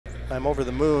I'm over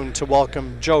the moon to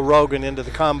welcome Joe Rogan into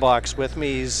the comm box with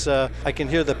me. I can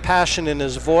hear the passion in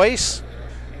his voice.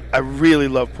 I really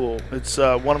love pool. It's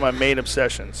one of my main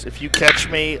obsessions. If you catch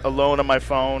me alone on my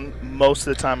phone, most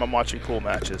of the time I'm watching pool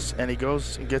matches. And he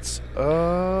goes and gets,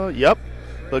 yep.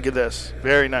 Look at this.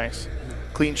 Very nice.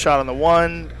 Clean shot on the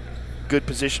 1. Good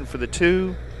position for the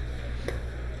 2.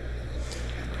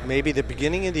 Maybe the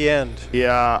beginning of the end.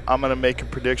 Yeah, I'm going to make a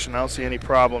prediction. I don't see any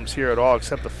problems here at all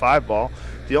except the 5 ball.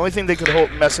 The only thing that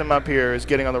could mess him up here is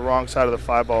getting on the wrong side of the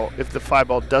 5 ball if the 5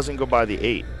 ball doesn't go by the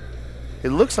 8. It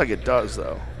looks like it does,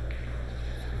 though.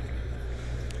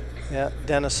 Yeah,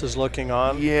 Dennis is looking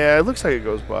on. Yeah, it looks like it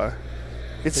goes by.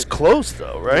 It's close,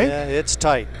 though, right? Yeah, it's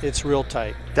tight. It's real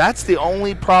tight. That's the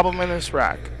only problem in this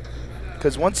rack.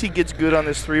 Because once he gets good on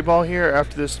this 3 ball here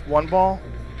after this 1 ball.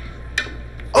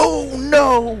 Oh,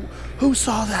 no! Who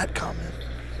saw that coming?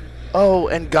 Oh,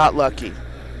 and got lucky.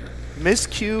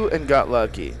 Miscue and got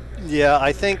lucky. Yeah,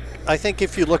 I think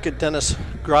if you look at Dennis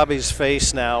Grobby's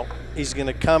face now, he's going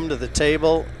to come to the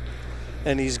table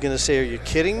and he's going to say, "Are you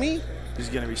kidding me?" He's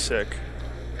going to be sick.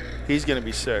 He's going to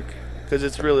be sick because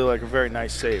it's really like a very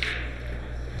nice save.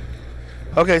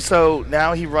 Okay, so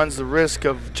now he runs the risk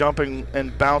of jumping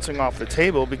and bouncing off the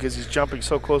table because he's jumping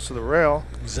so close to the rail.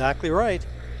 Exactly right.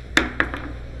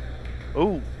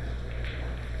 Ooh.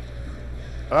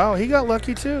 Oh, he got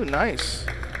lucky too. Nice.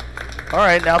 All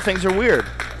right, now things are weird.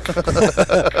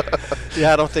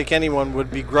 Yeah, I don't think anyone would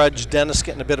begrudge Dennis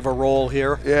getting a bit of a roll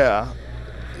here. Yeah.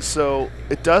 So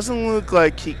it doesn't look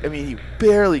like he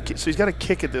barely, so he's got to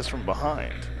kick at this from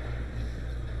behind.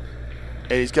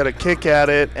 And he's got to kick at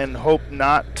it and hope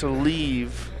not to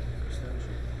leave.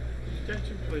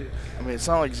 I mean, it's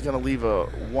not like he's going to leave a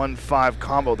 1-5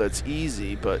 combo that's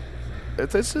easy, but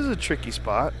this is a tricky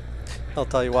spot. I'll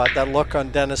tell you what, that look on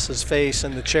Dennis's face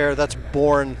in the chair, that's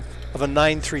born of a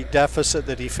 9-3 deficit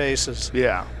that he faces.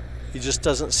 Yeah. He just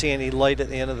doesn't see any light at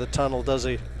the end of the tunnel, does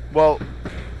he? Well,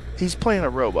 he's playing a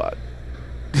robot.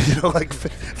 You know, like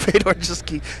Fedor just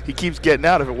he keeps getting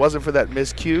out. If it wasn't for that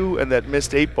missed cue and that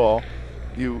missed 8 ball,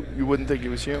 you wouldn't think he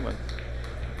was human.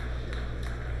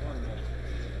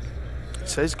 It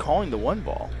says calling the 1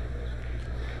 ball.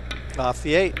 Off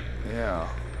the 8. Yeah.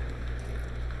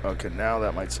 Okay, now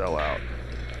that might sell out.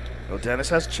 Well, Dennis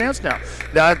has a chance now.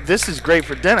 Now, this is great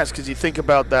for Dennis because you think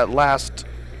about that last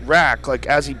rack, like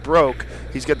as he broke,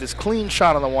 he's got this clean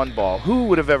shot on the 1 ball. Who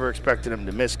would have ever expected him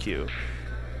to miscue?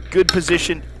 Good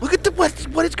position. Look at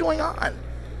what is going on.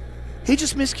 He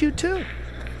just miscued too.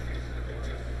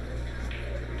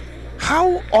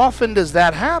 How often does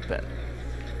that happen?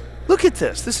 Look at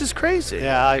this. This is crazy.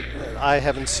 Yeah, I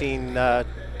haven't seen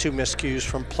 2 miscues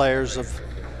from players of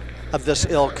this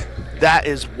ilk. That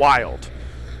is wild.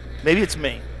 Maybe it's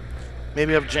me.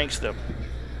 Maybe I've jinxed them.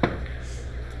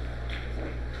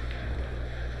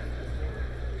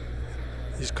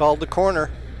 He's called the corner.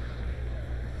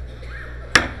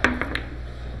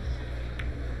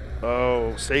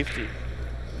 Oh, safety.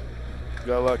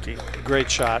 Got lucky. Great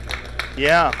shot.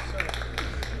 Yeah.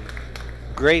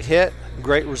 Great hit,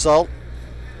 great result.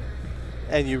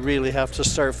 And you really have to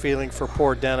start feeling for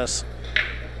poor Dennis.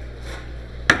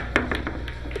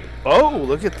 Oh,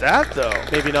 look at that, though.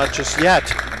 Maybe not just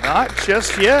yet. Not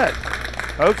just yet.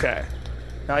 Okay.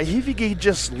 Now, if he could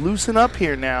just loosen up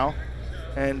here now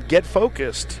and get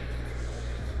focused.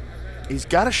 He's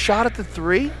got a shot at the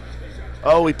 3.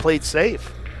 Oh, he played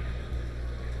safe.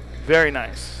 Very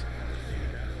nice.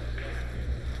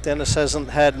 Dennis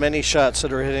hasn't had many shots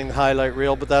that are hitting the highlight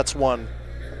reel, but that's one.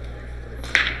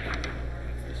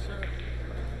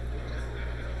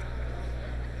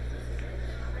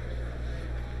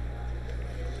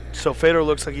 So Fedor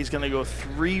looks like he's going to go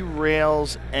 3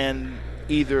 rails and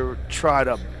either try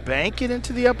to bank it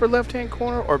into the upper left-hand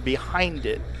corner or behind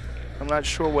it. I'm not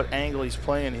sure what angle he's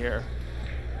playing here.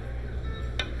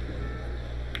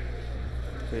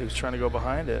 He was trying to go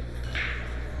behind it.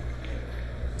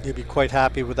 You'd be quite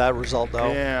happy with that result,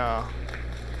 though. Yeah.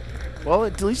 Well,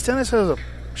 at least Dennis has a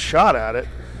shot at it.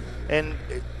 And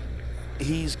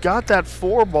he's got that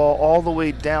 4 ball all the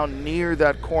way down near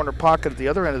that corner pocket at the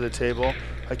other end of the table.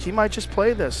 Like, he might just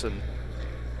play this. And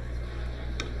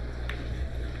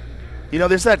you know,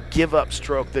 there's that give-up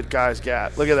stroke that guys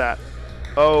got. Look at that.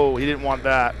 Oh, he didn't want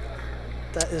that.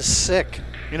 That is sick.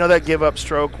 You know that give-up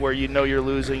stroke where you know you're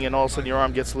losing and all of a sudden your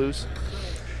arm gets loose?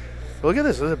 Look at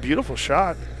this. This is a beautiful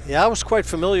shot. Yeah, I was quite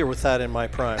familiar with that in my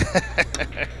prime.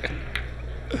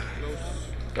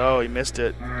 Oh, he missed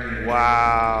it.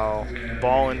 Wow.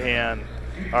 Ball in hand.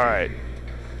 All right.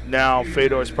 Now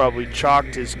Fedor's probably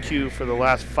chalked his cue for the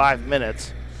last 5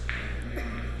 minutes.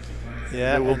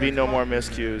 Yeah. There will be no more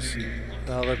miscues.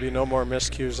 Well, there'll be no more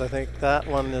miscues. I think that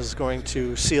one is going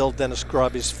to seal Dennis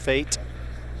Groby's fate.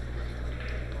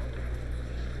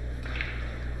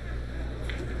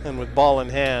 And with ball in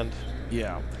hand,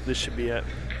 Yeah, this should be it.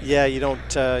 yeah, you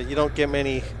don't get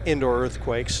many indoor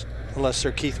earthquakes unless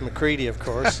they're Keith McCready, of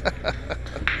course.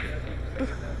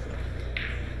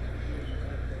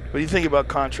 What do you think about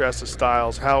contrast of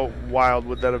styles? How wild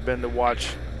would that have been to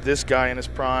watch this guy in his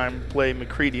prime play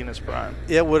McCready in his prime?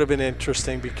 It would have been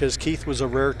interesting because Keith was a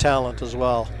rare talent as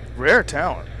well. Rare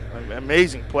talent,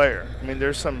 amazing player. I mean,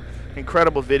 there's some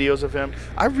incredible videos of him.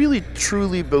 I really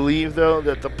truly believe, though,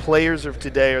 that the players of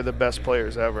today are the best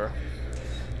players ever.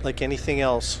 Like anything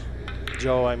else,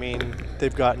 Joe, I mean,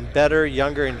 they've gotten better,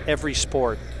 younger in every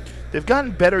sport. They've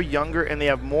gotten better, younger, and they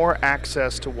have more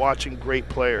access to watching great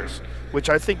players, which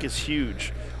I think is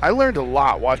huge. I learned a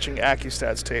lot watching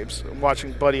AccuStats tapes,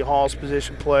 watching Buddy Hall's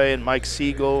position play and Mike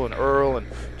Siegel and Earl and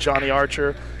Johnny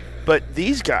Archer. But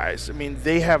these guys, I mean,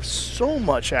 they have so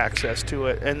much access to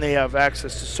it, and they have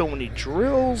access to so many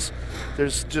drills.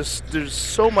 There's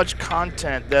so much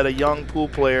content that a young pool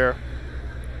player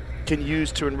can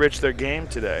use to enrich their game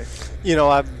today. You know,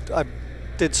 I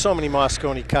did so many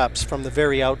Moscone Cups from the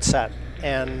very outset,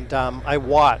 and I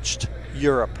watched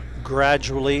Europe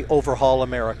gradually overhaul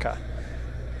America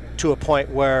to a point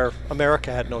where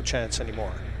America had no chance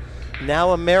anymore.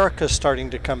 Now America's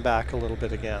starting to come back a little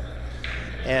bit again.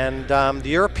 And the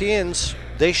Europeans,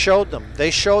 they showed them.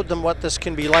 They showed them what this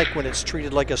can be like when it's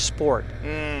treated like a sport.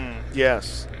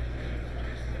 Yes.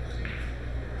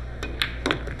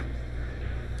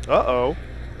 Uh-oh.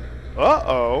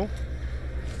 Uh-oh.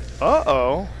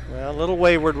 Uh-oh. Well, a little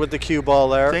wayward with the cue ball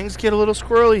there. Things get a little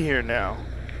squirrely here now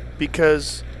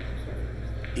because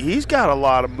he's got a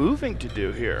lot of moving to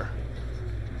do here.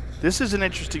 This is an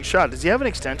interesting shot. Does he have an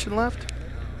extension left?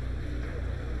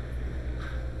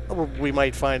 Well, we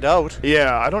might find out.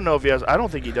 Yeah, I don't know if he has. I don't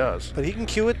think he does. But he can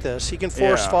cue at this. He can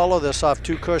force follow this off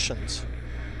 2 cushions.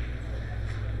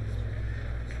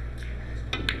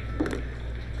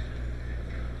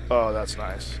 Oh, that's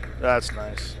nice. That's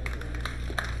nice.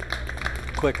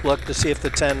 Quick look to see if the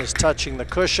 10 is touching the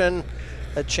cushion.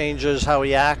 That changes how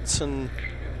he acts and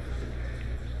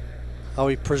how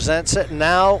he presents it.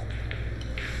 Now,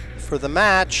 for the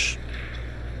match,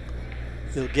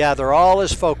 he'll gather all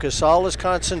his focus, all his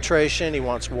concentration. He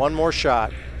wants one more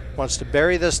shot. Wants to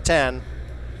bury this 10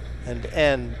 and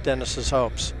end Dennis's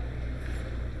hopes.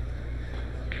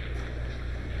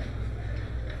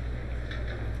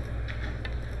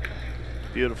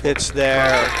 Beautiful. It's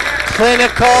there.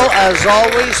 Clinical, as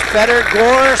always, FEDOR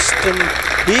GORST,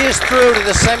 and he is through to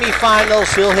the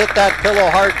semifinals. He'll hit that pillow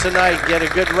hard tonight, get a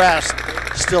good rest.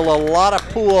 Still a lot of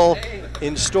pool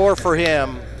in store for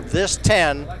him. This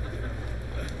 10,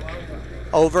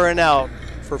 over and out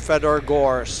for FEDOR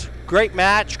GORST. Great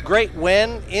match, great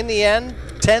win. In the end,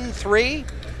 10-3.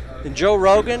 And Joe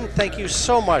Rogan, thank you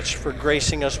so much for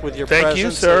gracing us with your presence. Thank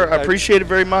you, sir. I appreciate it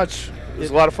very much. It was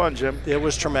a lot of fun, Jim. It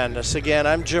was tremendous. Again,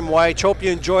 I'm Jym Wych. Hope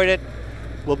you enjoyed it.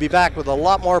 We'll be back with a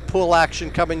lot more pool action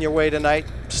coming your way tonight.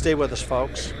 Stay with us,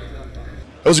 folks.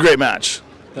 It was a great match.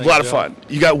 Thank a lot you, of fun.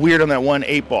 You got weird on that 1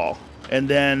 8-ball, and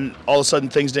then all of a sudden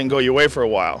things didn't go your way for a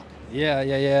while.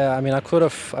 Yeah. I mean, I could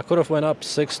have went up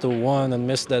 6-1 and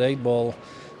missed that 8-ball,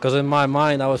 because in my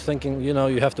mind I was thinking, you know,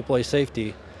 you have to play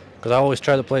safety, because I always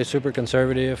try to play super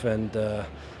conservative, and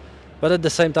but at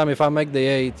the same time, if I make the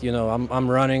 8, you know, I'm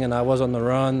running, and I was on the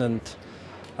run, and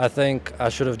I think I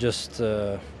should have just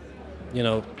you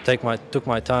know, took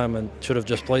my time and should have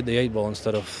just played the 8-ball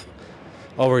instead of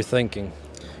overthinking.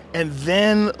 And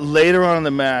then later on in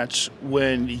the match,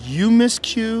 when you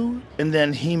miscue and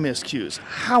then he miscues,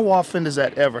 how often does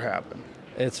that ever happen?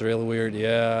 It's really weird,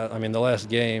 yeah. I mean, the last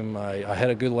game, I had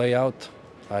a good layout.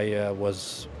 I had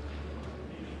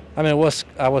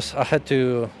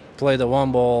to play the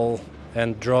 1 ball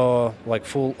and draw like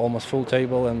almost full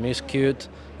table and miscued,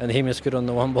 and he miscued on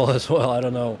the 1 ball as well. I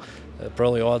don't know.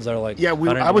 Probably odds are like. Yeah,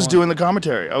 I was doing the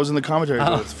commentary. I was in the commentary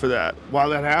booth for that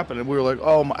while that happened, and we were like,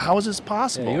 "Oh, how is this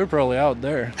possible?" Yeah, you were probably out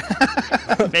there.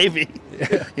 Maybe.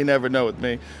 Yeah. You never know with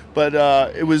me. But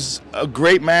it was a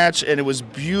great match, and it was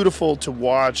beautiful to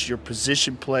watch your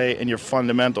position play and your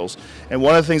fundamentals. And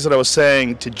one of the things that I was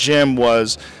saying to Jim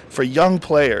was, for young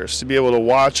players to be able to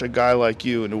watch a guy like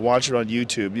you and to watch it on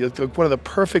YouTube, you're one of the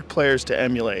perfect players to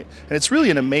emulate. And it's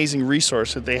really an amazing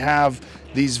resource that they have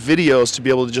these videos to be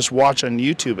able to just watch on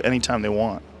YouTube anytime they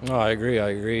want. Oh, I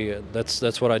agree.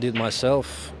 That's what I did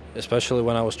myself, especially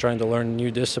when I was trying to learn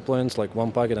new disciplines like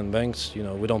one pocket and banks. You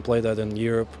know, we don't play that in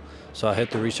Europe, so I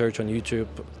had to research on YouTube.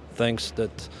 Thanks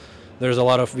that there's a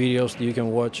lot of videos that you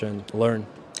can watch and learn.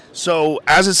 So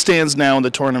as it stands now in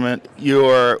the tournament,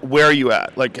 where are you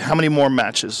at? Like, how many more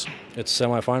matches? It's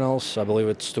semifinals. I believe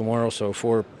it's tomorrow, so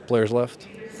 4 players left.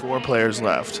 4 players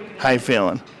left. How you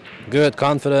feeling? Good,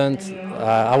 confident.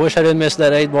 I wish I didn't miss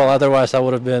that 8-ball. Otherwise, I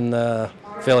would have been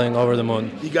feeling over the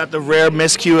moon. You got the rare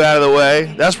miscue out of the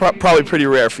way. That's probably pretty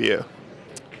rare for you.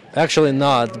 Actually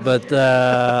not, but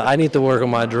I need to work on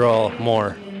my draw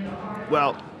more.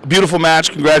 Well, beautiful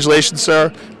match. Congratulations,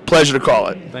 sir. Pleasure to call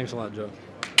it. Thanks a lot, Joe.